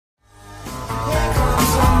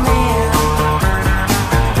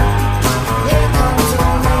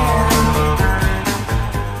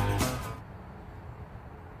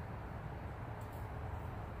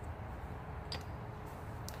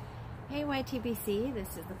TBC.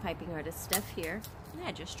 This is the piping artist stuff here. And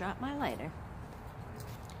I just dropped my lighter.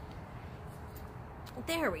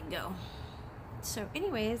 There we go. So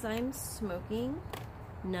anyways, I'm smoking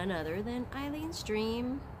none other than Eileen's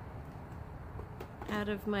Dream out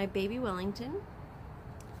of my Baby Wellington.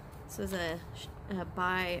 This was a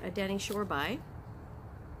Danny Shore buy.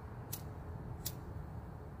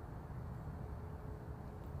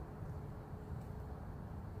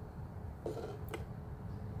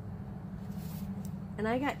 And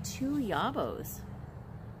I got 2 YABOs.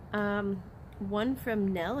 One from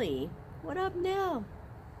Nelly. What up, Nell?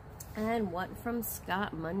 And one from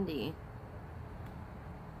Mundy.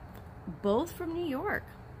 Both from New York.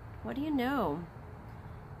 What do you know?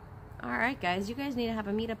 Alright guys, you guys need to have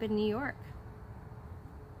a meetup in New York.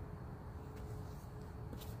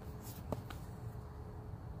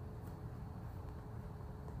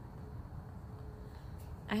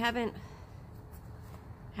 I haven't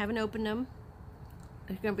opened them.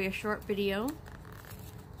 It's going to be a short video.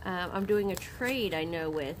 I'm doing a trade, I know,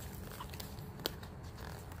 with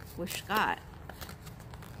Scott.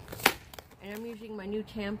 And I'm using my new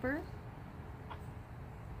tamper.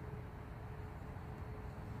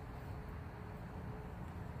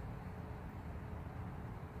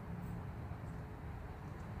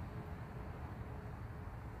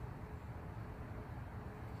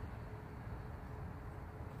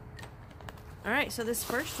 Alright, so this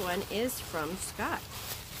first one is from Scott.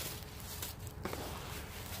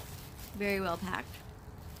 Very well packed.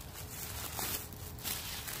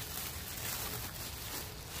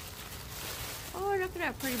 Oh, look at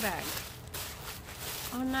that pretty bag.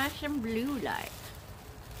 Oh, nice and blue light.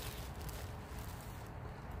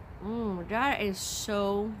 That is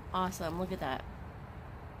so awesome. Look at that.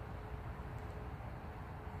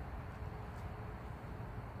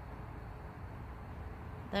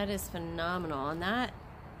 That is phenomenal, and that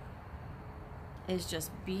is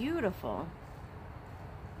just beautiful.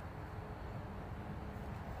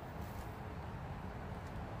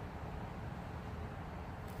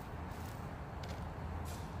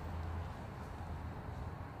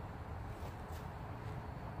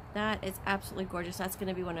 That is absolutely gorgeous. That's going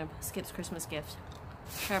to be one of Skip's Christmas gifts.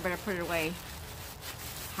 Sure, I better put it away.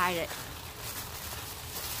 Hide it.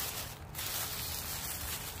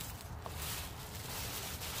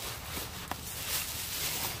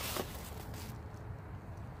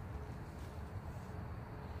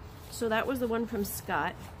 So that was the one from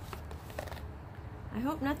Scott. I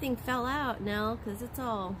hope nothing fell out, Nell, because it's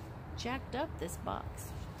all jacked up, this box.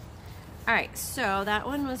 Alright, so that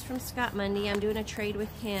one was from Scott Mundy. I'm doing a trade with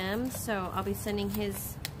him, so I'll be sending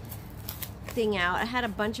his thing out. I had a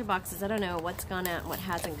bunch of boxes. I don't know what's gone out and what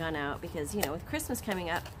hasn't gone out because, you know, with Christmas coming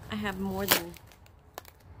up, I have more than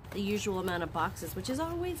the usual amount of boxes, which is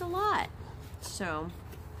always a lot. So,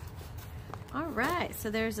 alright, so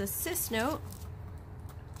there's a sis note.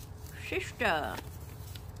 Sister.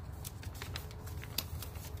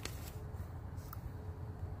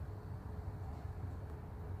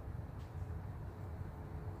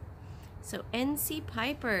 So NC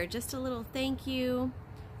Piper, just a little thank you.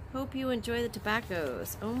 Hope you enjoy the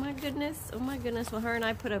tobaccos. Oh my goodness, oh my goodness. Well, her and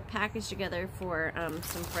I put a package together for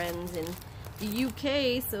some friends in the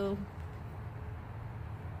UK, so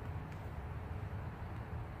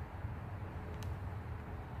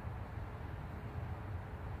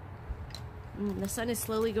the sun is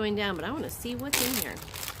slowly going down, but I want to see what's in here.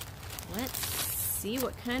 Let's see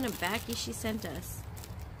what kind of backy she sent us.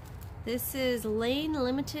 This is Lane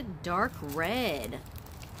Limited Dark Red.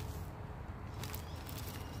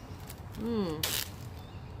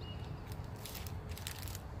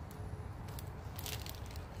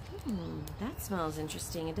 That smells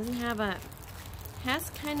interesting. It doesn't have a,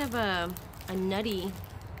 has kind of a nutty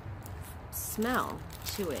smell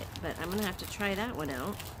to it, but I'm gonna have to try that one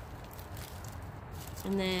out.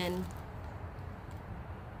 And then,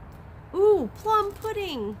 ooh, plum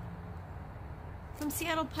pudding from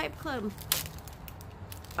Seattle Pipe Club.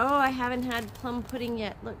 Oh, I haven't had plum pudding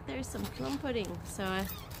yet. Look, there's some plum pudding. So I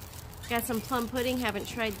got some plum pudding, haven't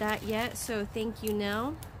tried that yet, so thank you,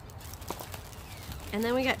 Nell. And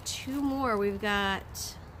then we got 2 more. We've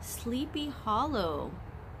got Sleepy Hollow,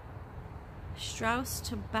 Strauss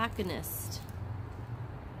Tobacconist.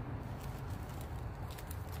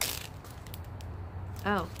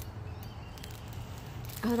 Oh,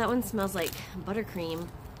 that one smells like buttercream.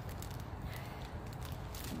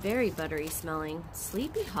 Very buttery smelling.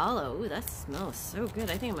 Sleepy Hollow. Ooh, that smells so good.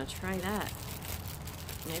 I think I'm gonna try that.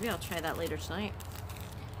 Maybe I'll try that later tonight.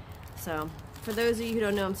 So, for those of you who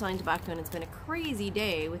don't know, I'm selling tobacco, and it's been a crazy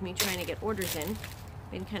day with me trying to get orders in.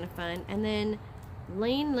 Been kind of fun. And then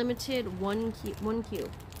Lane Limited 1Q.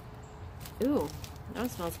 Ooh, that one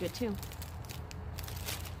smells good too.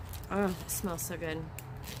 Oh, it smells so good.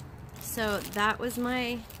 So that was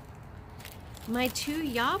my 2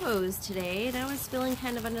 YABOs today, and I was feeling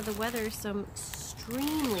kind of under the weather, so I'm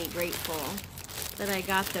extremely grateful that I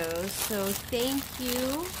got those. So thank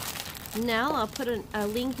you, Nell. I'll put a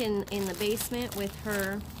link in the basement with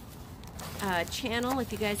her channel.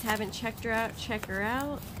 If you guys haven't checked her out, check her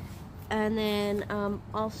out. And then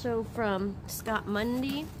also from Scott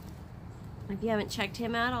Mundy. If you haven't checked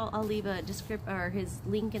him out, I'll leave a description or his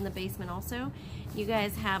link in the basement also. You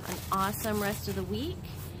guys have an awesome rest of the week,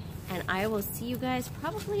 and I will see you guys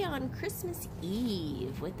probably on Christmas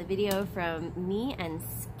Eve with the video from me and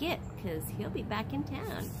Skip, because he'll be back in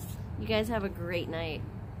town. You guys have a great night.